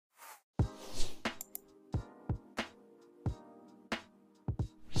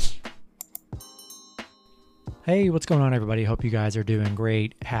Hey, what's going on, everybody? Hope you guys are doing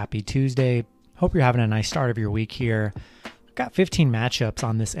great. Happy Tuesday. Hope you're having a nice start of your week here. I've got 15 matchups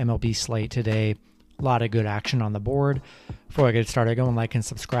on this MLB slate today. A lot of good action on the board. Before I get started, go and like and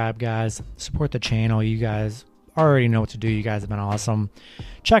subscribe, guys. Support the channel. You guys already know what to do. You guys have been awesome.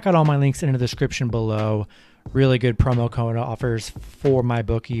 Check out all my links in the description below. Really good promo code offers for my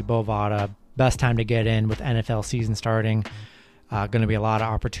bookie, Bovada. Best time to get in with NFL season starting. Going to be a lot of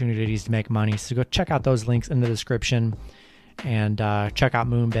opportunities to make money. So go check out those links in the description and check out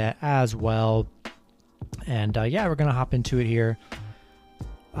Moonbet as well. And yeah, we're going to hop into it here.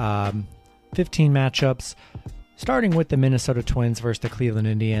 15 matchups, starting with the Minnesota Twins versus the Cleveland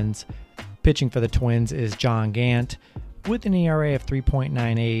Indians. Pitching for the Twins is John Gant with an ERA of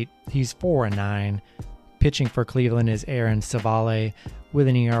 3.98. He's 4-9. Pitching for Cleveland is Aaron Civale with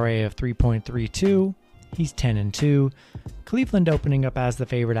an ERA of 3.32. He's 10-2. Cleveland opening up as the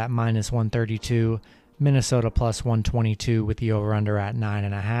favorite at -132. Minnesota plus 122 with the over-under at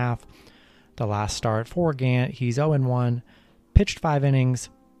 9.5. The last start for Gant, he's 0-1. Pitched 5 innings,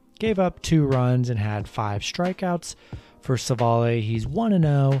 gave up 2 runs, and had 5 strikeouts. For Civale, he's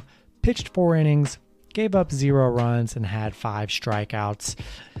 1-0. Pitched 4 innings, gave up 0 runs, and had 5 strikeouts.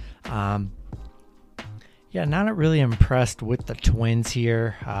 Yeah, not really impressed with the Twins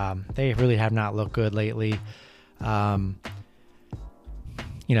here. They really have not looked good lately. Gant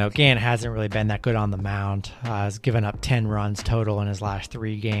hasn't really been that good on the mound. Has given up 10 runs total in his last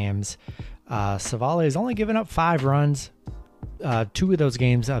 3 games. Civale has only given up 5 runs. 2 of those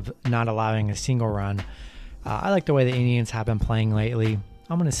games of not allowing a single run. I like the way the Indians have been playing lately.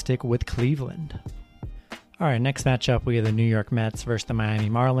 I'm going to stick with Cleveland. All right, next matchup, we have the New York Mets versus the Miami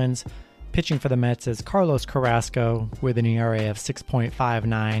Marlins. Pitching for the Mets is Carlos Carrasco with an ERA of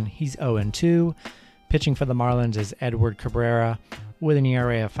 6.59. He's 0-2. Pitching for the Marlins is Edward Cabrera with an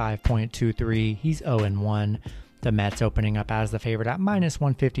ERA of 5.23. He's 0-1. The Mets opening up as the favorite at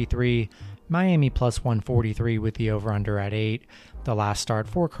 -153. Miami plus 143 with the over-under at 8. The last start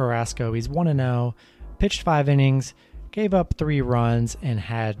for Carrasco, he's 1-0. Pitched 5 innings, gave up 3 runs, and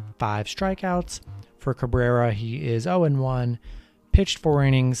had 5 strikeouts. For Cabrera, he is 0-1. Pitched 4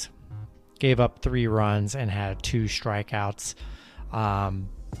 innings, gave up 3 runs, and had 2 strikeouts.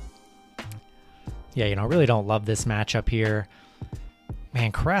 Really don't love this matchup here.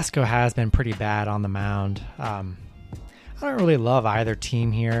 Man, Carrasco has been pretty bad on the mound. I don't really love either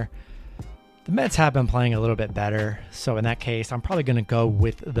team here. The Mets have been playing a little bit better, so in that case, I'm probably going to go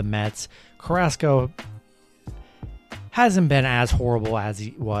with the Mets. Carrasco hasn't been as horrible as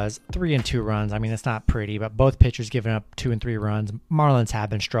he was. 3 and 2 runs. I mean, it's not pretty, but both pitchers giving up 2 and 3 runs. Marlins have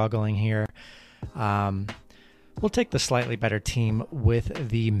been struggling here. We'll take the slightly better team with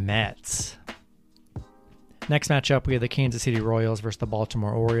the Mets. Next matchup, we have the Kansas City Royals versus the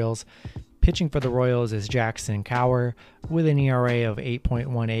Baltimore Orioles. Pitching for the Royals is Jackson Kowar with an ERA of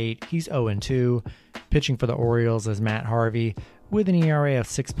 8.18. He's 0-2. Pitching for the Orioles is Matt Harvey with an ERA of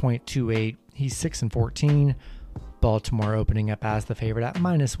 6.28. He's 6-14. Baltimore opening up as the favorite at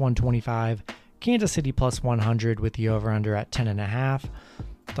 -125. Kansas City plus 100 with the over-under at 10.5.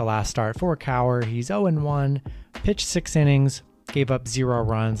 The last start for Kowar, he's 0-1. Pitched 6 innings, gave up 0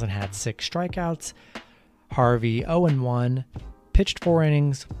 runs, and had 6 strikeouts. Harvey 0-1. Pitched 4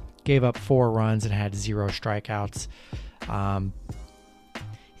 innings, gave up 4 runs, and had 0 strikeouts. I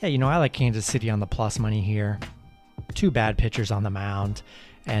like Kansas City on the plus money here. 2 bad pitchers on the mound.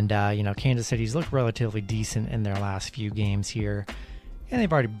 And, Kansas City's looked relatively decent in their last few games here. And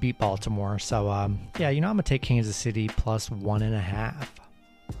they've already beat Baltimore. So, I'm going to take Kansas City plus 1.5.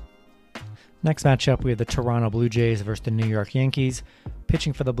 Next matchup, we have the Toronto Blue Jays versus the New York Yankees.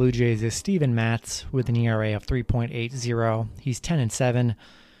 Pitching for the Blue Jays is Steven Matz with an ERA of 3.80. He's 10-7.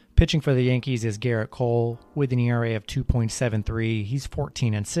 Pitching for the Yankees is Garrett Cole with an ERA of 2.73. He's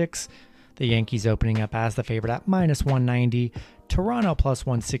 14-6. The Yankees opening up as the favorite at -190. Toronto plus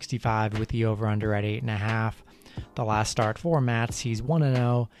 165 with the over-under at 8.5. The last start for Matz, he's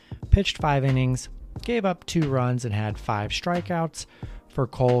 1-0. Pitched 5 innings, gave up 2 runs, and had 5 strikeouts. For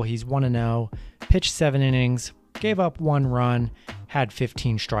Cole, he's 1-0. Pitched 7 innings, gave up 1 run, had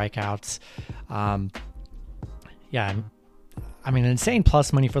 15 strikeouts. Insane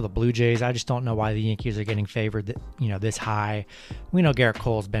plus money for the Blue Jays. I just don't know why the Yankees are getting favored, this high. We know Garrett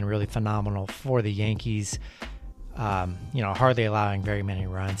Cole's been really phenomenal for the Yankees. Hardly allowing very many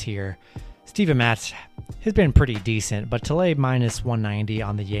runs here. Steven Matz has been pretty decent, but to lay -190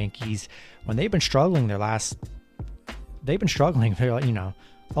 on the Yankees when they've been struggling They're,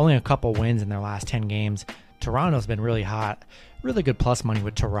 only a couple wins in their last 10 games. Toronto's been really hot. Really good plus money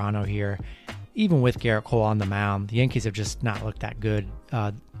with Toronto here. Even with Garrett Cole on the mound, the Yankees have just not looked that good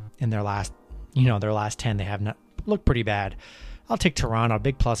in their last their last 10, they have not looked pretty bad. I'll take Toronto,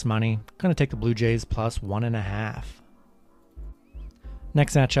 big plus money. Going to take the Blue Jays plus 1.5.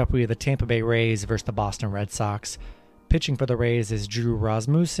 Next matchup, we have the Tampa Bay Rays versus the Boston Red Sox. Pitching for the Rays is Drew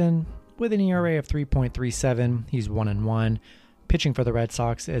Rasmussen with an ERA of 3.37. He's 1-1. Pitching for the Red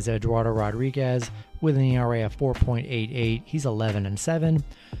Sox is Eduardo Rodriguez with an ERA of 4.88. He's 11-7.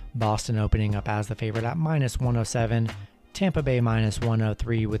 Boston opening up as the favorite at minus 107. Tampa Bay minus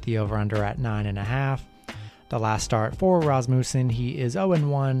 103 with the over-under at 9.5. The last start for Rasmussen, he is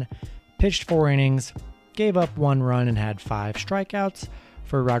 0-1. Pitched 4 innings, gave up 1 run and had 5 strikeouts.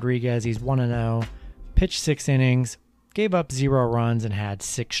 For Rodriguez, he's 1-0. Pitched 6 innings, gave up 0 runs and had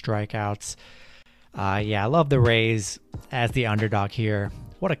 6 strikeouts. I love the Rays as the underdog here.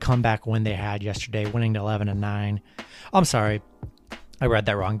 What a comeback win they had yesterday, winning 11-9. I'm sorry, I read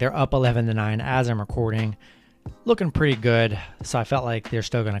that wrong. They're up 11-9 as I'm recording. Looking pretty good, so I felt like they're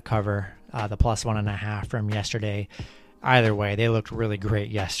still going to cover the plus 1.5 from yesterday. Either way, they looked really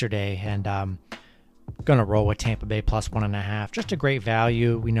great yesterday, and going to roll with Tampa Bay plus 1.5. Just a great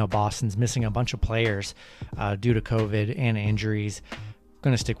value. We know Boston's missing a bunch of players due to COVID and injuries.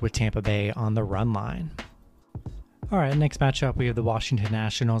 Going to stick with Tampa Bay on the run line. All right, next matchup, we have the Washington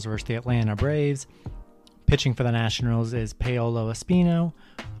Nationals versus the Atlanta Braves. Pitching for the Nationals is Paolo Espino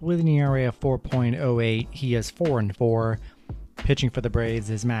with an ERA of 4.08. He is 4-4. Pitching for the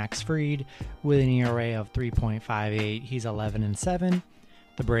Braves is Max Fried with an ERA of 3.58. He's 11-7.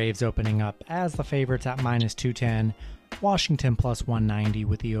 The Braves opening up as the favorites at minus 210. Washington plus 190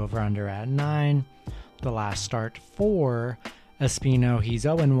 with the over-under at 9. The last start for Espino, he's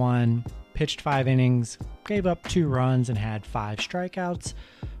 0-1. Pitched 5 innings, gave up 2 runs and had 5 strikeouts.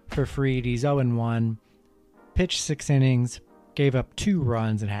 For Fried, he's 0-1. Pitched 6 innings, gave up 2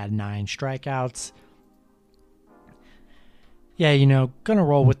 runs and had 9 strikeouts. Gonna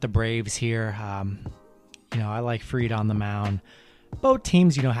roll with the Braves here. I like Fried on the mound. Both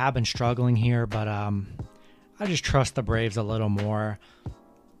teams, have been struggling here, but I just trust the Braves a little more.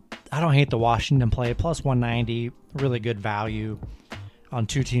 I don't hate the Washington play. Plus 190, really good value on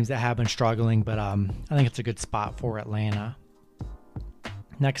 2 teams that have been struggling, but I think it's a good spot for Atlanta.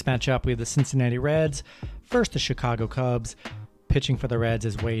 Next matchup, we have the Cincinnati Reds versus the Chicago Cubs. Pitching for the Reds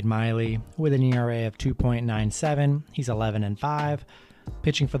is Wade Miley with an ERA of 2.97. He's 11-5.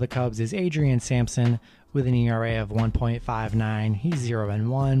 Pitching for the Cubs is Adrian Sampson with an ERA of 1.59. He's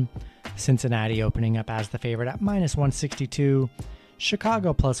 0-1. Cincinnati opening up as the favorite at minus 162.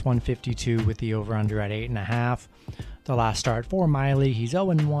 Chicago plus 152 with the over-under at 8.5. The last start for Miley, he's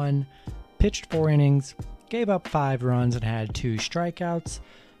 0-1. Pitched 4 innings, gave up 5 runs and had 2 strikeouts.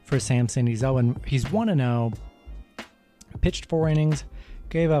 For Sampson, he's 1-0. Pitched 4 innings,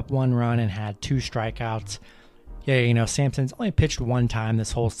 gave up 1 run and had 2 strikeouts. Sampson's only pitched 1 time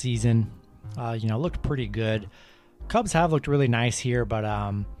this whole season. Looked pretty good. Cubs have looked really nice here, but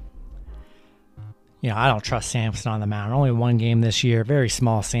I don't trust Sampson on the mound. Only 1 game this year, very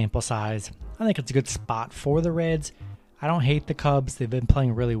small sample size. I think it's a good spot for the Reds. I don't hate the Cubs. They've been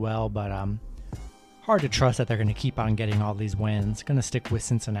playing really well, but hard to trust that they're going to keep on getting all these wins. Going to stick with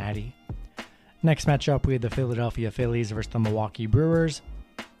Cincinnati. Next matchup, we have the Philadelphia Phillies versus the Milwaukee Brewers.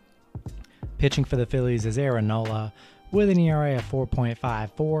 Pitching for the Phillies is Aaron Nola with an ERA of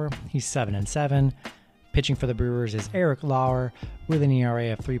 4.54. He's 7-7. Pitching for the Brewers is Eric Lauer with an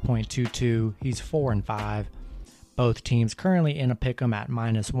ERA of 3.22. He's 4-5. Both teams currently in a pick'em at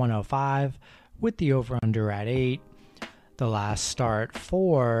minus 105 with the over-under at 8. The last start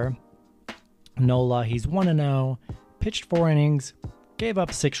for Nola, he's 1-0. Pitched 4 innings, gave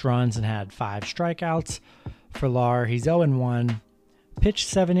up 6 runs and had 5 strikeouts. For Lauer, he's 0-1. Pitched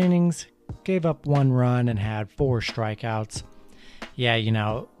 7 innings, gave up 1 run and had 4 strikeouts.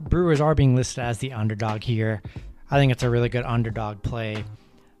 Brewers are being listed as the underdog here. I think it's a really good underdog play.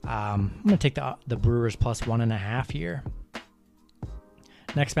 I'm going to take the Brewers plus 1.5 here.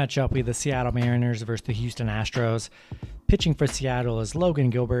 Next matchup, we have the Seattle Mariners versus the Houston Astros. Pitching for Seattle is Logan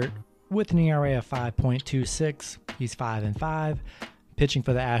Gilbert with an ERA of 5.26. He's 5-5. Pitching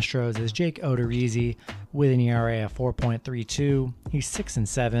for the Astros is Jake Odorizzi with an ERA of 4.32. He's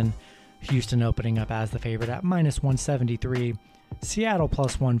 6-7. Houston opening up as the favorite at minus 173. Seattle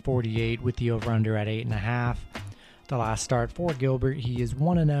plus 148 with the over-under at 8.5. The last start for Gilbert, he is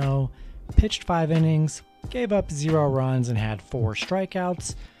 1-0. Pitched 5 innings, gave up 0 runs and had 4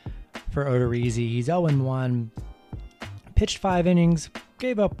 strikeouts. For Odorizzi, he's 0-1. Pitched 5 innings,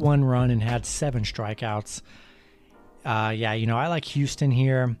 gave up 1 run and had 7 strikeouts. I like Houston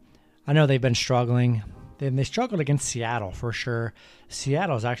here. I know they've been struggling. They struggled against Seattle for sure.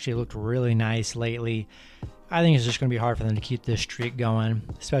 Seattle's actually looked really nice lately. I think it's just going to be hard for them to keep this streak going,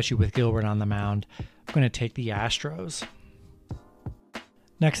 especially with Gilbert on the mound. I'm going to take the Astros.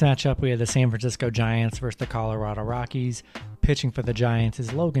 Next matchup, we have the San Francisco Giants versus the Colorado Rockies. Pitching for the Giants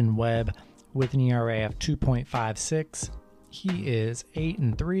is Logan Webb with an ERA of 2.56. He is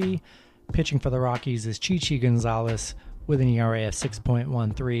 8-3. Pitching for the Rockies is Chichi Gonzalez with an ERA of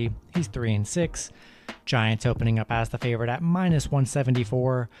 6.13. He's 3-6. Giants opening up as the favorite at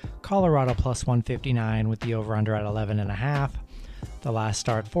 -174. Colorado +159 with the over-under at 11.5. The last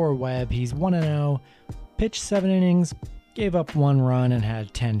start for Webb, he's 1-0. Pitched 7 innings, gave up 1 run and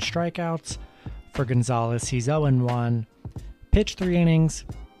had 10 strikeouts. For Gonzalez, he's 0-1. Pitched 3 innings,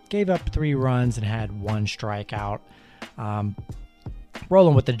 gave up 3 runs and had 1 strikeout.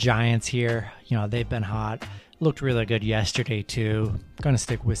 Rolling with the Giants here. You know, they've been hot. Looked really good yesterday too. Going to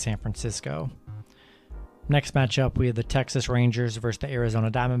stick with San Francisco. Next matchup, we have the Texas Rangers versus the Arizona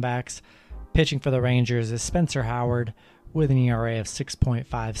Diamondbacks. Pitching for the Rangers is Spencer Howard with an ERA of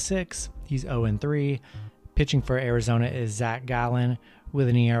 6.56. He's 0-3. Pitching for Arizona is Zach Gallen with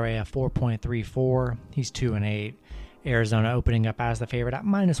an ERA of 4.34. He's 2-8. Arizona opening up as the favorite at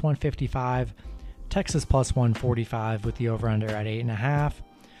 -155. Texas +145 with the over-under at 8.5.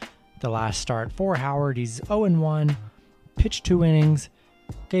 The last start for Howard, he's 0-1, pitched 2 innings,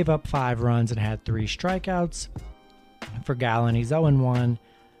 gave up 5 runs and had 3 strikeouts. For Gallen, he's 0-1,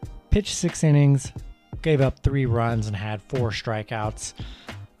 pitched 6 innings, gave up 3 runs and had 4 strikeouts.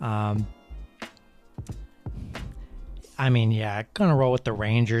 Gonna roll with the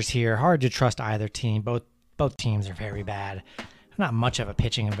Rangers here. Hard to trust either team. Both teams are very bad. Not much of a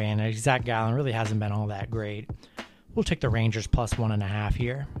pitching advantage. Zach Gallen really hasn't been all that great. We'll take the Rangers +1.5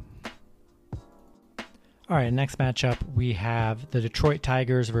 here. All right, next matchup, we have the Detroit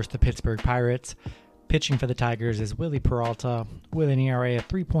Tigers versus the Pittsburgh Pirates. Pitching for the Tigers is Willie Peralta with an ERA of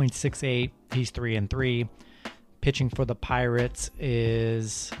 3.68. He's 3-3. Pitching for the Pirates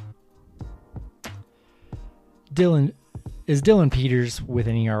is Dylan Peters with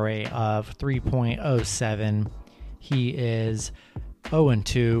an ERA of 3.07. He is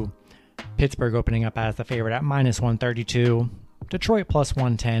 0-2. Pittsburgh opening up as the favorite at -132. Detroit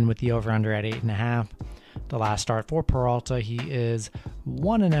 +110 with the over-under at 8.5. The last start for Peralta, he is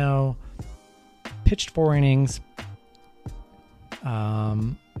 1-0. Pitched 4 innings.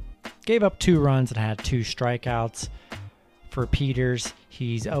 Gave up 2 runs and had 2 strikeouts. For Peters,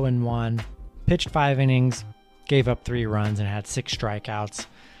 he's 0-1. Pitched 5 innings. Gave up 3 runs and had 6 strikeouts.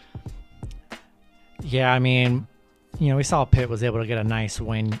 Yeah, I mean, we saw Pitt was able to get a nice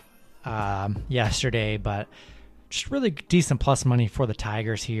win yesterday, but just really decent plus money for the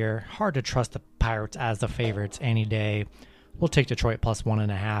Tigers here. Hard to trust the Pirates as the favorites any day. We'll take Detroit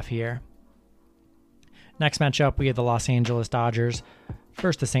 +1.5 here. Next matchup, we have the Los Angeles Dodgers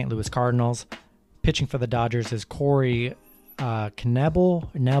versus the St. Louis Cardinals. Pitching for the Dodgers is Corey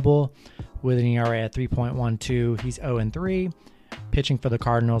Knebel with an ERA at 3.12. He's 0-3. Pitching for the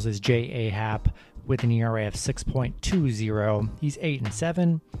Cardinals is Jay Ahap with an ERA of 6.20. He's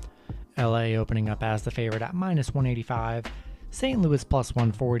 8-7. LA opening up as the favorite at -185. St. Louis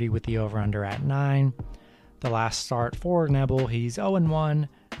 +140 with the over-under at 9. The last start for Knebel, he's 0-1.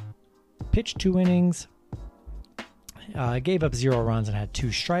 Pitched 2 innings. Gave up 0 runs and had 2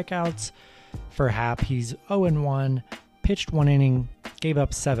 strikeouts. For Happ, he's 0-1. Pitched 1 inning. Gave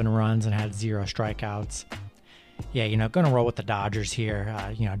up 7 runs and had 0 strikeouts. Yeah, going to roll with the Dodgers here.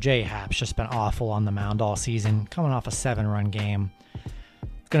 Jay Happ's just been awful on the mound all season, coming off a 7-run game.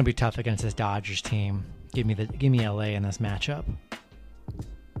 It's going to be tough against this Dodgers team. Give me LA in this matchup.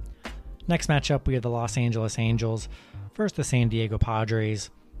 Next matchup, we have the Los Angeles Angels versus the San Diego Padres.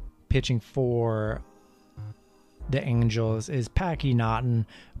 Pitching for the Angels is Packy Naughton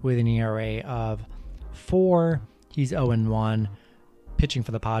with an ERA of 4. He's 0-1. Pitching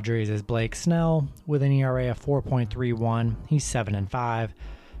for the Padres is Blake Snell with an ERA of 4.31. He's 7-5.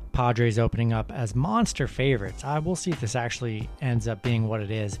 Padres opening up as monster favorites. I will see if this actually ends up being what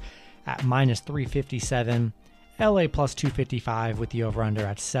it is at -357. LA +255 with the over-under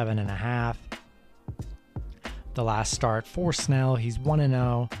at 7.5. The last start for Snell, he's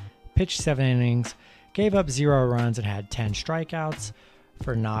 1-0. Pitched 7 innings. Gave up 0 runs and had 10 strikeouts.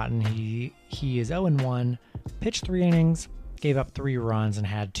 For Naughton, he is 0-1. Pitched 3 innings. Gave up 3 runs and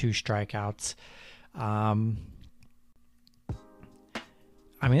had 2 strikeouts.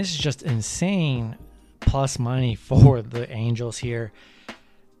 This is just insane plus money for the Angels here.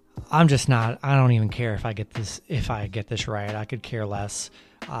 I don't even care if I get this right. I could care less.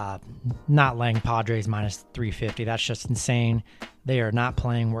 Not laying Padres -350. That's just insane. They are not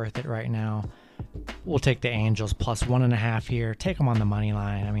playing worth it right now. We'll take the Angels plus 1.5 here. Take them on the money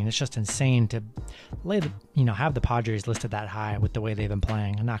line. I mean, it's just insane to have the Padres listed that high with the way they've been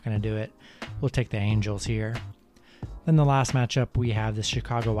playing. I'm not going to do it. We'll take the Angels here. Then the last matchup, we have the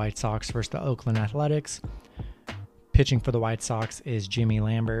Chicago White Sox versus the Oakland Athletics. Pitching for the White Sox is Jimmy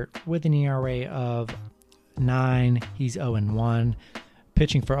Lambert with an ERA of 9. He's 0-1.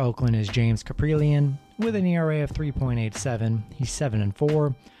 Pitching for Oakland is James Kaprielian with an ERA of 3.87. He's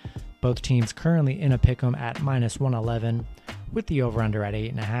 7-4. Both teams currently in a pick'em at -111 with the over-under at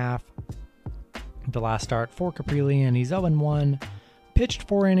 8.5. The last start for Kaprielian, he's 0-1. Pitched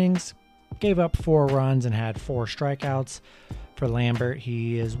 4 innings, gave up 4 runs, and had 4 strikeouts. For Lambert,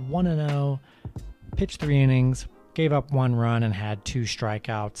 he is 1-0. Pitched 3 innings, gave up 1 run, and had 2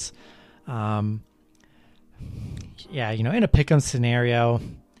 strikeouts. In a pick'em scenario,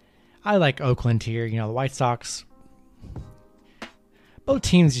 I like Oakland here. The White Sox, both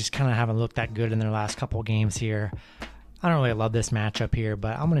teams just kind of haven't looked that good in their last couple of games here. I don't really love this matchup here,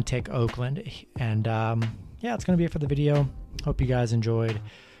 but I'm going to take Oakland. And it's going to be it for the video. Hope you guys enjoyed.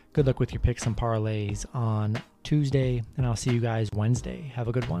 Good luck with your picks and parlays on Tuesday, and I'll see you guys Wednesday. Have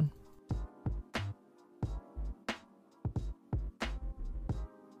a good one.